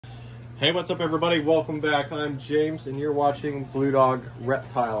Hey, what's up everybody? Welcome back. I'm James and you're watching Blue Dog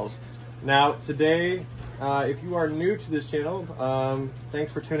Reptiles. Now today, if you are new to this channel,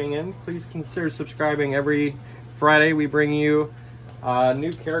 thanks for tuning in. Please consider subscribing. Every Friday we bring you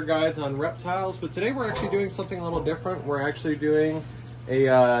new care guides on reptiles, but today we're actually doing something a little different. We're actually doing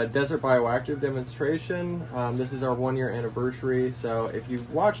a desert bioactive demonstration. This is our 1-year anniversary, so if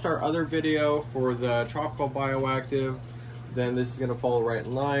you've watched our other video for the tropical bioactive, then this is going to follow right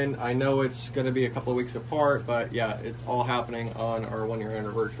in line. I know it's going to be a couple of weeks apart, but yeah, it's all happening on our 1-year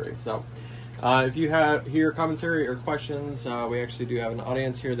anniversary. So if you have here commentary or questions, we actually do have an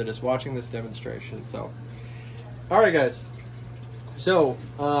audience here that is watching this demonstration. So all right guys, so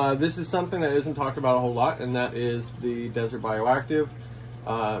this is something that isn't talked about a whole lot, and that is the desert bioactive.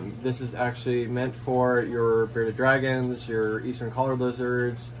 This is actually meant for your bearded dragons, your eastern collar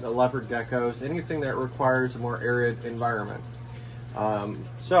lizards, the leopard geckos, anything that requires a more arid environment.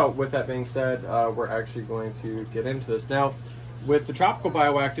 So with that being said, we're actually going to get into this. Now, with the tropical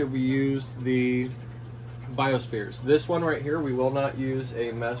bioactive, we use the biospheres. This one right here, we will not use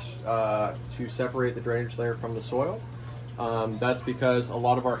a mesh to separate the drainage layer from the soil. That's because a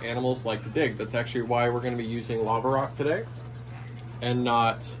lot of our animals like to dig. That's actually why we're going to be using lava rock today and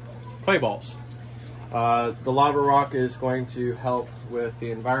not clay balls. The lava rock is going to help with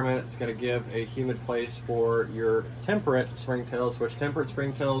the environment. It's going to give a humid place for your temperate springtails, which temperate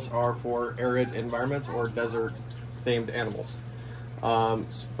springtails are for arid environments or desert themed animals.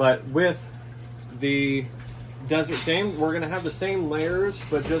 But with the desert theme, we're going to have the same layers,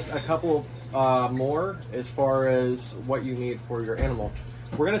 but just a couple more as far as what you need for your animal.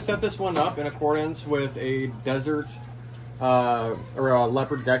 We're going to set this one up in accordance with a desert or a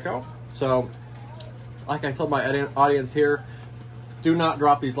leopard gecko. So like I told my audience here, do not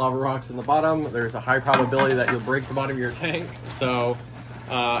drop these lava rocks in the bottom. There's a high probability that you'll break the bottom of your tank. So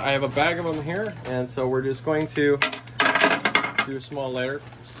I have a bag of them here, and so we're just going to do a small layer,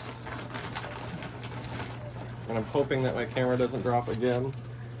 and I'm hoping that my camera doesn't drop again.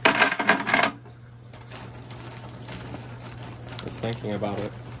 It's thinking about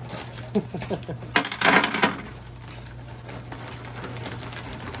it.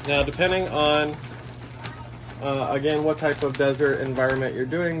 Now, depending on, again, what type of desert environment you're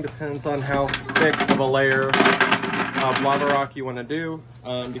doing, depends on how thick of a layer of lava rock you want to do.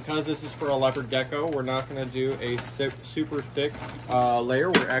 Because this is for a leopard gecko, we're not going to do a super thick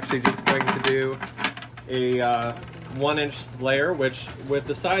layer. We're actually just going to do a 1-inch layer, which with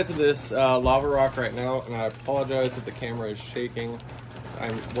the size of this lava rock right now, and I apologize if the camera is shaking,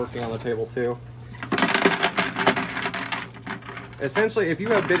 I'm working on the table too. Essentially, if you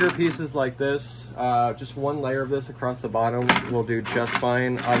have bigger pieces like this, just one layer of this across the bottom will do just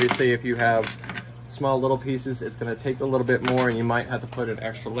fine. Obviously, if you have small little pieces, it's going to take a little bit more, and you might have to put an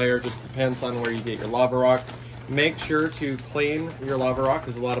extra layer. Just depends on where you get your lava rock. Make sure to clean your lava rock,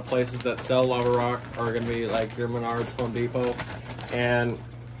 because a lot of places that sell lava rock are going to be like your Menards, Home Depot, and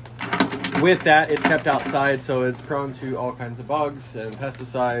with that, it's kept outside, so it's prone to all kinds of bugs and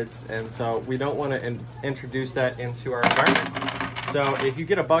pesticides, and so we don't want to introduce that into our environment. So if you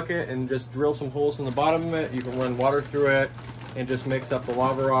get a bucket and just drill some holes in the bottom of it, you can run water through it and just mix up the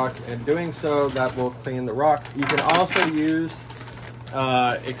lava rock, and doing so, that will clean the rock. You can also use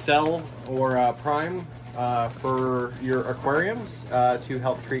Excel or Prime for your aquariums to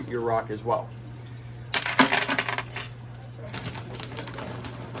help treat your rock as well.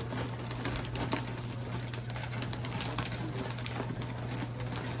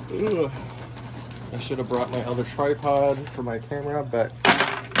 Ugh. I should have brought my other tripod for my camera, but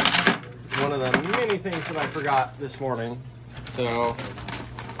it's one of the many things that I forgot this morning. So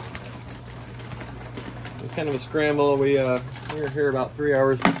it was kind of a scramble. We were here about 3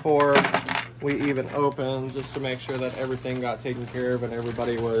 hours before we even opened, just to make sure that everything got taken care of and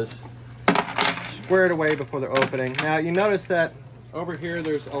everybody was squared away before the opening. Now you notice that over here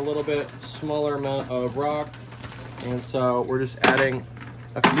there's a little bit smaller amount of rock, and so we're just adding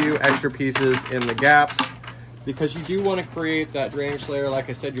a few extra pieces in the gaps, because you do want to create that drainage layer. Like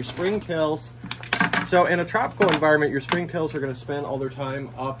I said, your springtails, so in a tropical environment, your springtails are going to spend all their time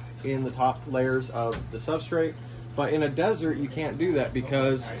up in the top layers of the substrate, but in a desert you can't do that,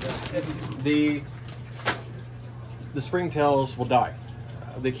 because the springtails will die.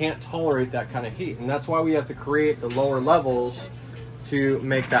 They can't tolerate that kind of heat, and that's why we have to create the lower levels to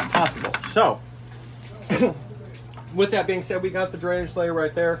make that possible. So with that being said, we got the drainage layer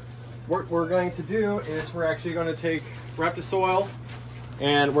right there. What we're going to do is we're actually going to take Reptisoil,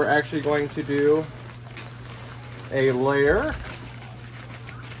 and we're actually going to do a layer.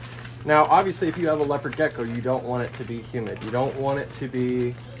 Now, obviously, if you have a leopard gecko, you don't want it to be humid. You don't want it to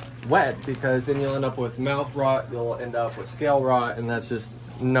be wet, because then you'll end up with mouth rot, you'll end up with scale rot, and that's just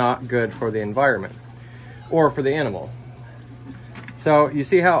not good for the environment or for the animal. So you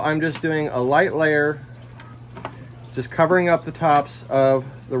see how I'm just doing a light layer, just covering up the tops of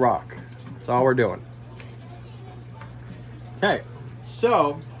the rock. That's all we're doing. Okay,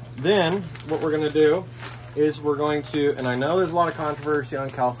 so then what we're gonna do is we're going to, and I know there's a lot of controversy on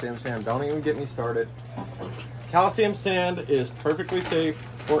calcium sand, don't even get me started. Calcium sand is perfectly safe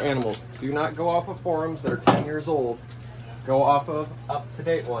for animals. Do not go off of forums that are 10 years old. Go off of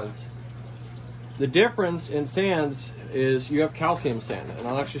up-to-date ones. The difference in sands is you have calcium sand, and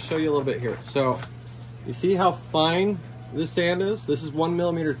I'll actually show you a little bit here. So you see how fine this sand is? This is 1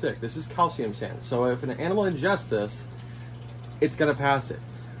 millimeter thick. This is calcium sand. So if an animal ingests this, it's gonna pass it.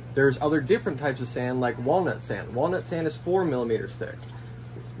 There's other different types of sand, like walnut sand. Walnut sand is 4 millimeters thick.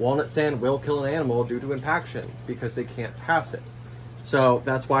 Walnut sand will kill an animal due to impaction because they can't pass it. So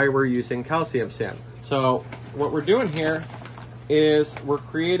that's why we're using calcium sand. So what we're doing here is we're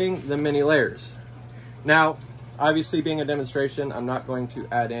creating the mini layers. Now, obviously being a demonstration, I'm not going to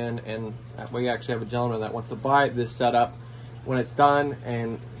add in, and we actually have a gentleman that wants to buy this setup when it's done,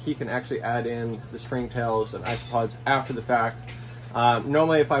 and he can actually add in the springtails and isopods after the fact.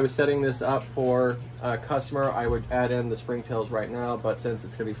 Normally, if I was setting this up for a customer, I would add in the springtails right now, but since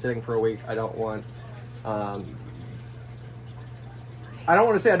it's going to be sitting for a week, I don't want to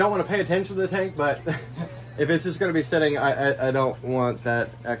say I don't want to pay attention to the tank, but if it's just going to be sitting, I don't want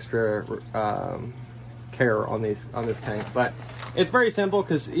that extra care on this tank. But it's very simple,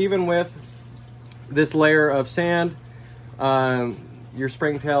 because even with this layer of sand, your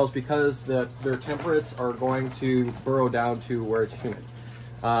springtails, because their temperates are going to burrow down to where it's humid.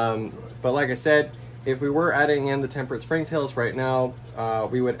 But like I said, if we were adding in the temperate springtails right now,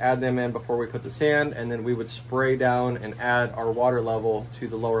 we would add them in before we put the sand, and then we would spray down and add our water level to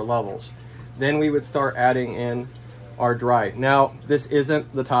the lower levels. Then we would start adding in our dry. Now, this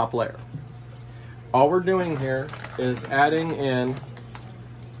isn't the top layer. All we're doing here is adding in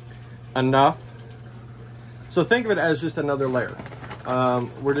enough. So think of it as just another layer.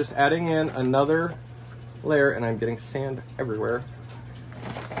 We're just adding in another layer, and I'm getting sand everywhere.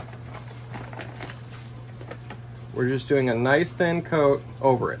 We're just doing a nice thin coat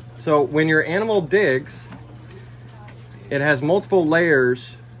over it. So when your animal digs, it has multiple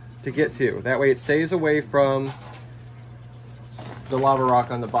layers to get to. That way it stays away from the lava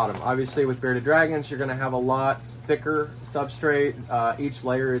rock on the bottom. Obviously with bearded dragons, you're gonna have a lot thicker substrate. Each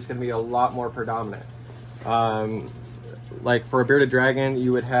layer is gonna be a lot more predominant. Like for a bearded dragon,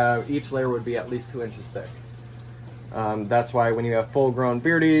 you would have, each layer would be at least 2 inches thick. That's why when you have full grown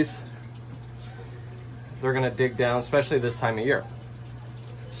beardies, they're gonna dig down, especially this time of year.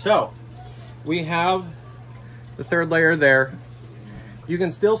 So we have the third layer there. You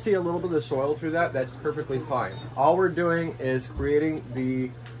can still see a little bit of soil through that. That's perfectly fine. All we're doing is creating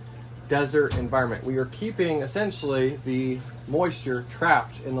the desert environment. We are keeping essentially the moisture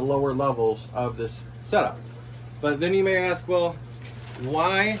trapped in the lower levels of this setup. But then you may ask, well,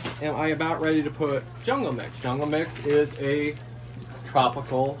 why am I about ready to put jungle mix? Jungle mix is a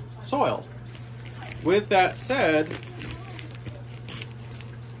tropical soil. With that said,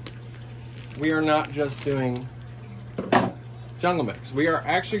 we are not just doing jungle mix. We are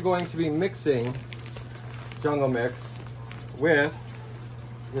actually going to be mixing jungle mix with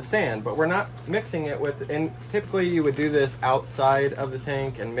the sand, but we're not mixing it with, and typically you would do this outside of the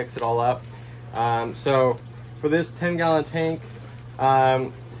tank and mix it all up. So for this 10-gallon tank,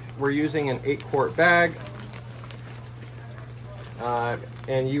 we're using an 8-quart bag,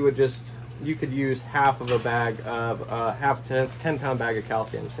 and you could use half of a bag of half 10-pound bag of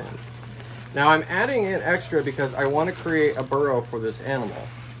calcium sand. Now I'm adding in extra because I want to create a burrow for this animal.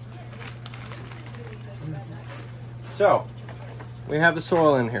 So we have the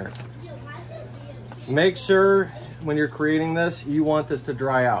soil in here. Make sure when you're creating this, you want this to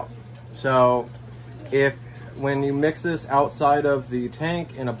dry out. So when you mix this outside of the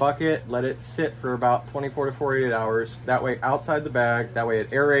tank in a bucket, let it sit for about 24 to 48 hours. That way outside the bag, that way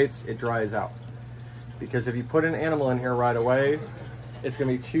it aerates, it dries out. Because if you put an animal in here right away, it's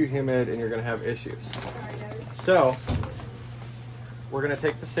gonna be too humid and you're gonna have issues. So we're gonna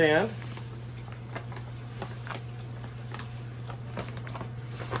take the sand,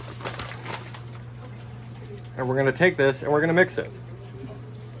 and we're gonna take this and we're gonna mix it.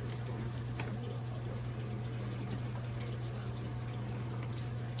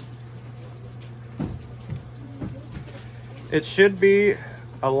 It should be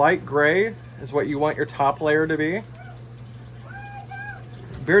a light gray is what you want your top layer to be.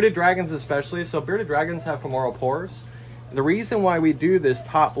 Bearded dragons especially, so bearded dragons have femoral pores, The reason why we do this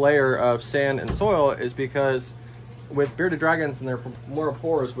top layer of sand and soil is because with bearded dragons and their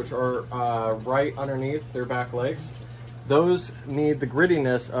morapores, which are right underneath their back legs, those need the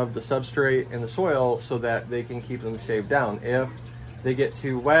grittiness of the substrate and the soil so that they can keep them shaved down. If they get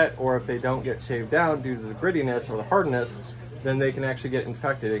too wet, or if they don't get shaved down due to the grittiness or the hardness, then they can actually get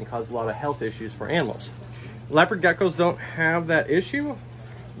infected and cause a lot of health issues for animals. Leopard geckos don't have that issue,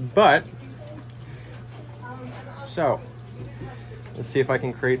 but so let's see if I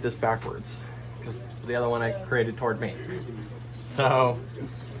can create this backwards, because the other one I created toward me. So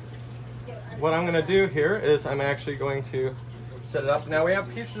what I'm going to do here is I'm actually going to set it up. Now we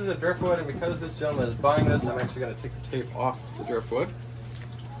have pieces of driftwood, and because this gentleman is buying this, I'm actually going to take the tape off the driftwood.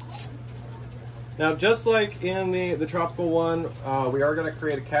 Now, just like in the tropical one, we are going to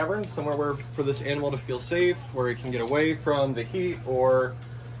create a cavern somewhere where for this animal to feel safe, where it can get away from the heat, or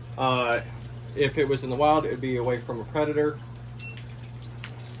if it was in the wild, it would be away from a predator.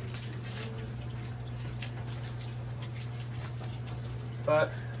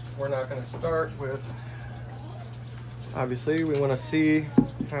 But we're not going to start with, obviously we want to see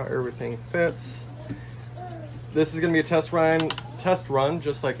how everything fits. This is going to be a test run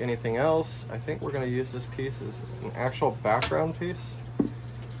just like anything else. I think we're going to use this piece as an actual background piece.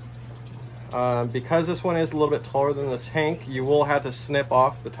 Because this one is a little bit taller than the tank, you will have to snip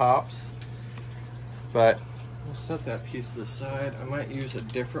off the tops, but we'll set that piece to the side. I might use a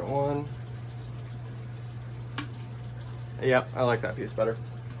different one. Yep, I like that piece better.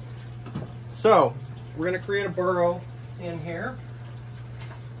 So we're going to create a burrow in here.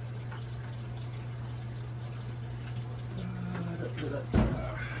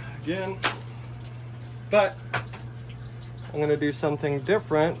 Again, but I'm going to do something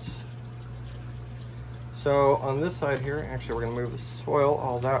different. So on this side here, actually we're going to move the soil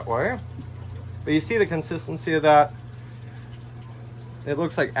all that way. But you see the consistency of that? It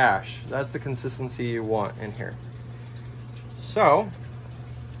looks like ash. That's the consistency you want in here. So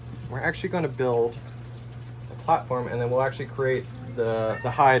we're actually going to build a platform, and then we'll actually create the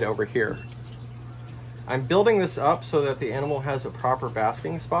hide over here. I'm building this up so that the animal has a proper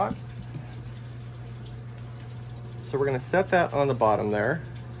basking spot. So we're going to set that on the bottom there.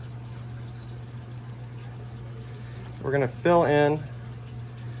 We're going to fill in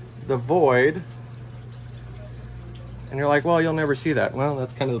the void. And you're like, well, you'll never see that. Well,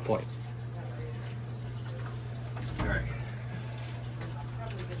 that's kind of the point. All right.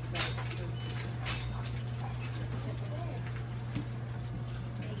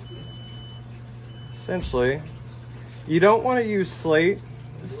 Essentially, you don't want to use slate.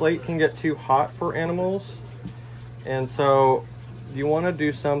 Slate can get too hot for animals. And so you want to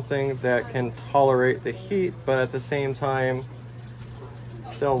do something that can tolerate the heat, but at the same time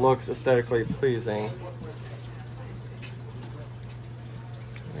still looks aesthetically pleasing.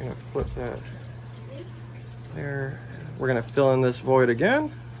 I'm going to flip that there. We're going to fill in this void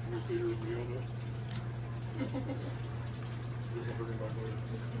again.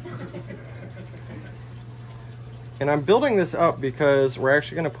 And I'm building this up because we're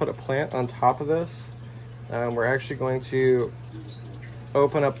actually going to put a plant on top of this. We're actually going to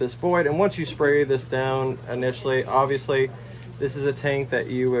open up this void, and once you spray this down initially, obviously this is a tank that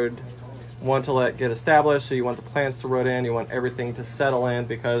you would want to let get established, so you want the plants to root in, you want everything to settle in,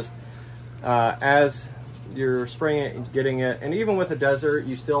 because as you're spraying it and getting it, and even with a desert,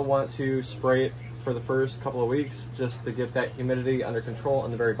 you still want to spray it for the first couple of weeks just to get that humidity under control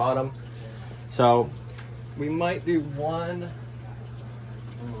on the very bottom. So we might do one.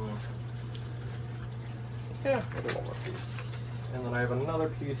 Yeah, I'll do one more piece. And then I have another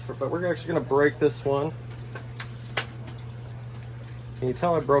piece, but we're actually going to break this one. Can you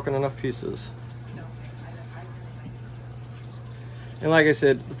tell I've broken enough pieces? No. And like I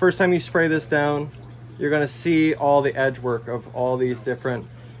said, the first time you spray this down, you're going to see all the edge work of all these different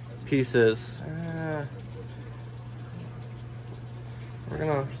pieces. We're going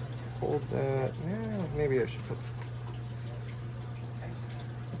to hold that. Yeah, maybe I should put.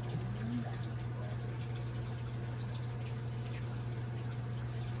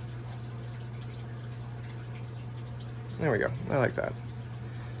 There we go. I like that.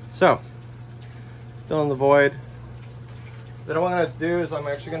 So, fill in the void. Then what I'm going to do is I'm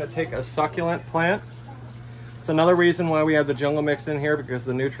actually going to take a succulent plant. It's another reason why we have the jungle mix in here, because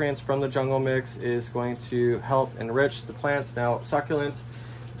the nutrients from the jungle mix is going to help enrich the plants. Now, succulents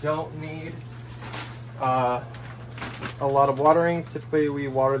don't need a lot of watering. Typically, we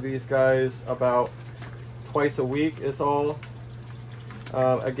water these guys about twice a week is all.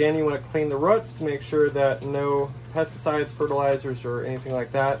 Again, you want to clean the roots to make sure that no pesticides, fertilizers, or anything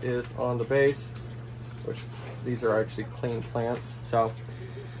like that is on the base, which these are actually clean plants. So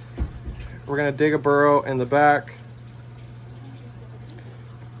we're gonna dig a burrow in the back.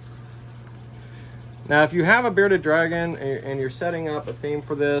 Now, if you have a bearded dragon and you're setting up a theme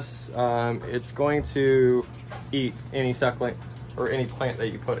for this, it's going to eat any succulent or any plant that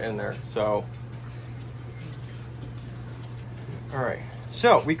you put in there. So, all right.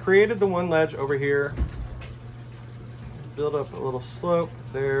 So we created the one ledge over here, build up a little slope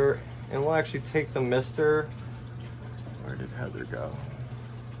there, and we'll actually take the mister. Where did Heather go?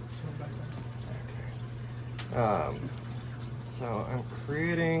 Okay. So I'm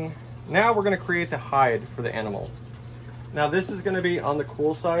creating, now we're going to create the hide for the animal. Now this is going to be on the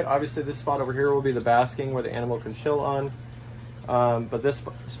cool side. Obviously this spot over here will be the basking where the animal can chill on. But this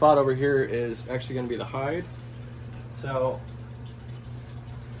spot over here is actually going to be the hide. So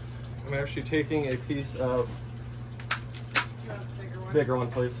I'm actually taking a piece of, bigger one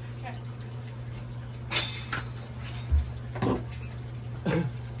please.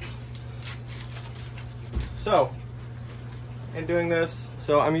 So, in doing this,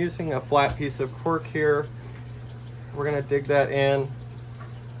 so I'm using a flat piece of cork here. We're gonna dig that in.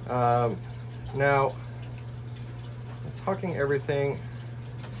 Now, I'm tucking everything.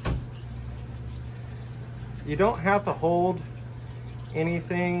 You don't have to hold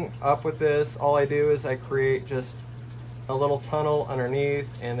anything up with this. All I do is I create just a little tunnel underneath,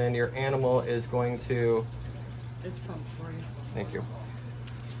 and then your animal is going to... It's pumped for you. Thank you.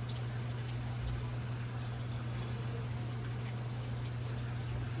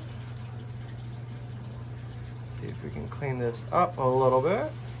 See if we can clean this up a little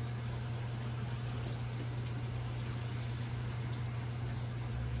bit.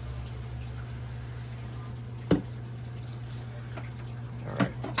 All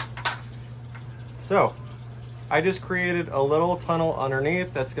right. So, I just created a little tunnel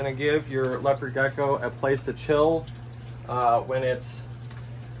underneath that's going to give your leopard gecko a place to chill when it's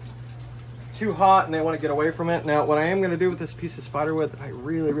too hot and they want to get away from it. Now, what I am going to do with this piece of spiderwood that I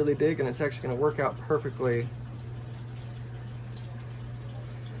really, really dig, and it's actually going to work out perfectly.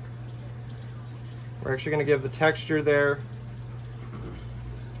 We're actually going to give the texture there.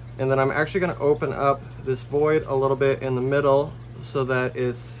 And then I'm actually going to open up this void a little bit in the middle so that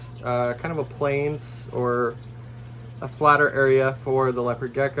it's kind of a plains or a flatter area for the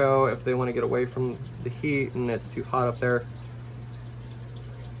leopard gecko if they want to get away from the heat and it's too hot up there.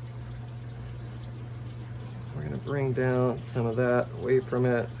 We're going to bring down some of that away from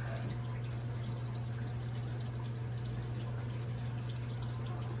it.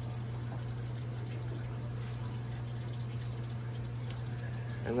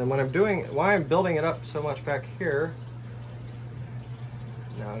 And then what I'm doing, why I'm building it up so much back here,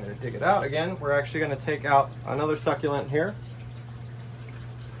 now I'm going to dig it out again. We're actually going to take out another succulent here.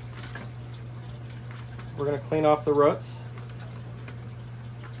 We're going to clean off the roots.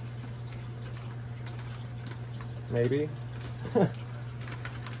 Maybe.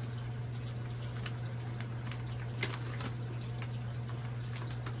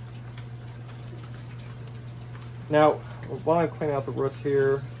 Now, while I'm cleaning out the roots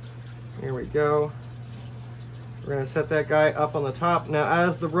here we go. We're going to set that guy up on the top. Now,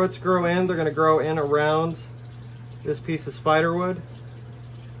 as the roots grow in, they're going to grow in around this piece of spiderwood.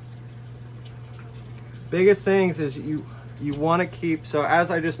 Biggest things is you want to keep, so as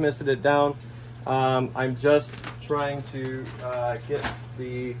I just misted it down, I'm just trying to get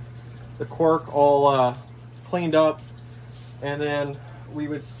the cork all cleaned up, and then we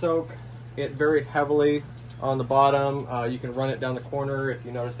would soak it very heavily on the bottom. You can run it down the corner if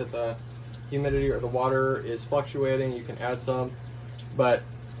you notice that the humidity or the water is fluctuating. You can add some, but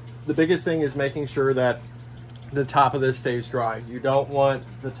the biggest thing is making sure that the top of this stays dry. You don't want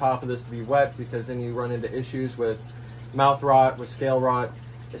the top of this to be wet because then you run into issues with mouth rot, with scale rot,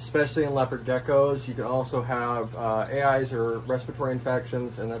 especially in leopard geckos. You can also have AIs or respiratory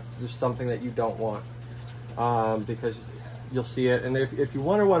infections, and that's just something that you don't want because you'll see it. And if you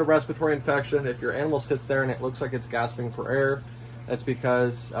wonder what a respiratory infection, if your animal sits there and it looks like it's gasping for air, that's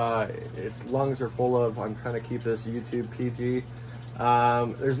because its lungs are full of, I'm trying to keep this YouTube PG,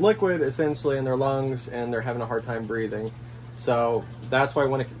 there's liquid essentially in their lungs and they're having a hard time breathing. So that's why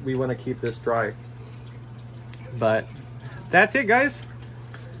we want to keep this dry. But that's it, guys.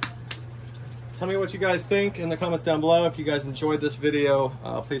 Tell me what you guys think in the comments down below. If you guys enjoyed this video,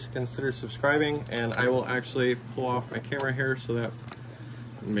 please consider subscribing, and I will actually pull off my camera here so that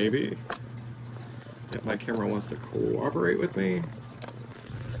maybe if my camera wants to cooperate with me.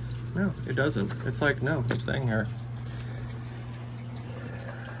 No, it doesn't. It's like, no, I'm staying here.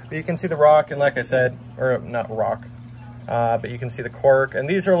 But you can see the rock, and like I said, or not rock, But you can see the cork, and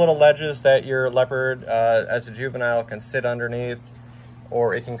these are little ledges that your leopard as a juvenile can sit underneath,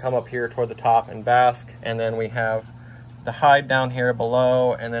 or it can come up here toward the top and bask. And then we have the hide down here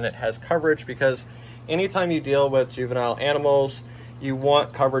below, and then it has coverage, because anytime you deal with juvenile animals, you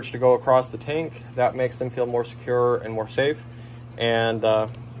want coverage to go across the tank. That makes them feel more secure and more safe. And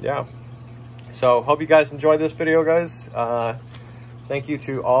yeah, so hope you guys enjoyed this video, guys. Thank you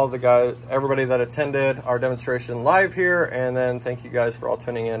to all the guys, everybody that attended our demonstration live here, and then thank you guys for all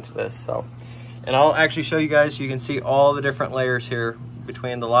tuning into this. So, and I'll actually show you guys, you can see all the different layers here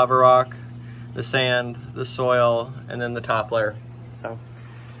between the lava rock, the sand, the soil, and then the top layer. So,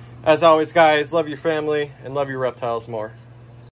 as always, guys, love your family and love your reptiles more.